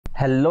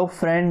Hello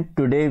friend,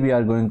 today we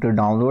are going to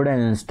download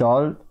and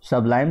install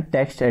Sublime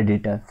text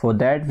editor. For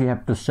that we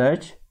have to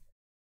search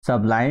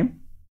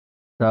Sublime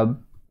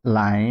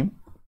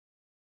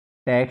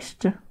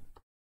text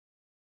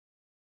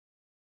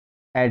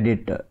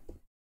editor.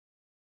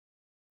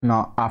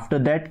 Now after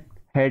that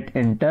hit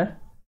enter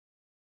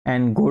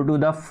and go to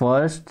the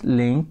first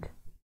link.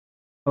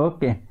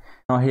 Okay,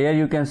 now here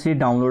you can see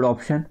download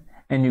option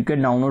and you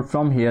can download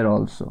from here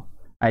also.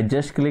 I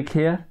just click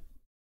here,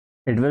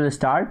 it will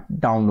start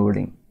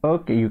downloading.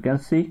 Okay, you can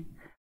see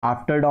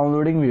after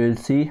downloading we will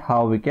see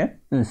how we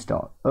can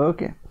install.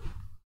 Okay,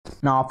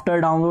 now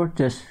after download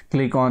just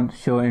click on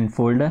show in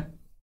folder,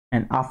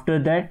 and after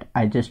that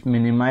I just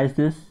minimize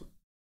this,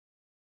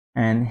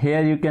 and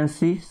here you can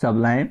see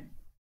Sublime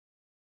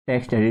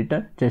text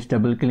editor. Just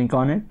double click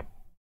on it.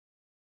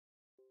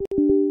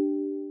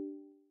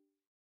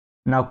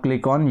 Now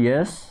click on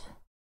yes.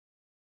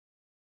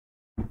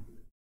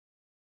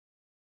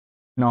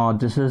 Now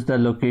this is the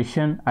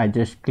location. I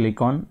just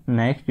click on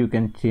next. You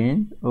can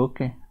change.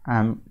 Okay,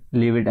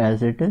 leave it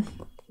as it is.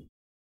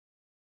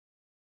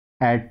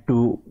 Add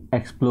to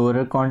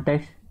Explorer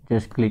context.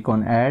 Just click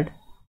on add,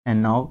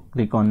 and now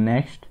click on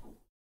next,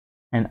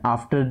 and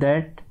after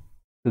that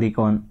click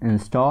on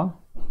install.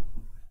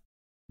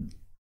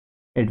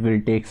 It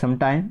will take some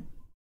time.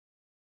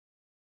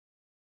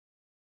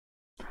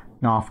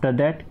 Now after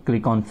that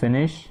click on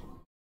finish,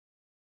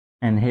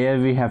 and here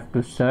we have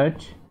to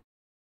search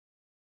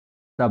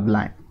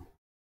Sublime.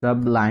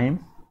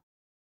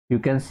 You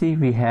can see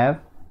we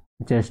have,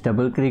 just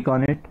double click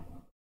on it,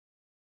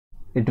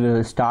 it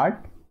will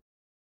start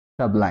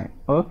Sublime.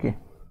 Okay,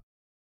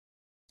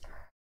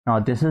 now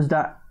this is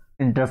the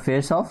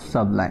interface of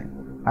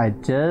Sublime. I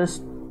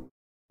just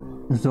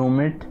zoom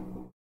it.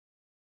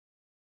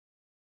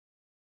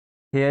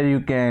 Here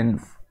you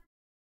can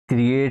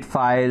create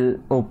file,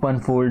 open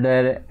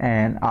folder,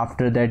 and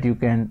after that you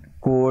can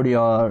code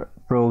your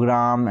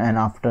program, and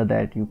after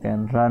that you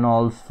can run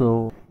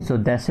also. So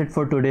that's it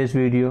for today's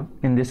video.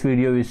 In this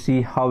video we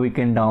see how we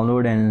can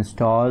download and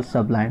install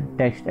Sublime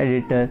text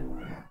editor.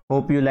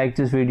 Hope you liked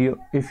this video.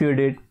 If you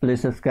did,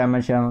 please subscribe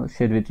my channel,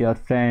 share with your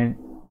friend,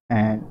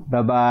 and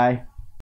bye bye.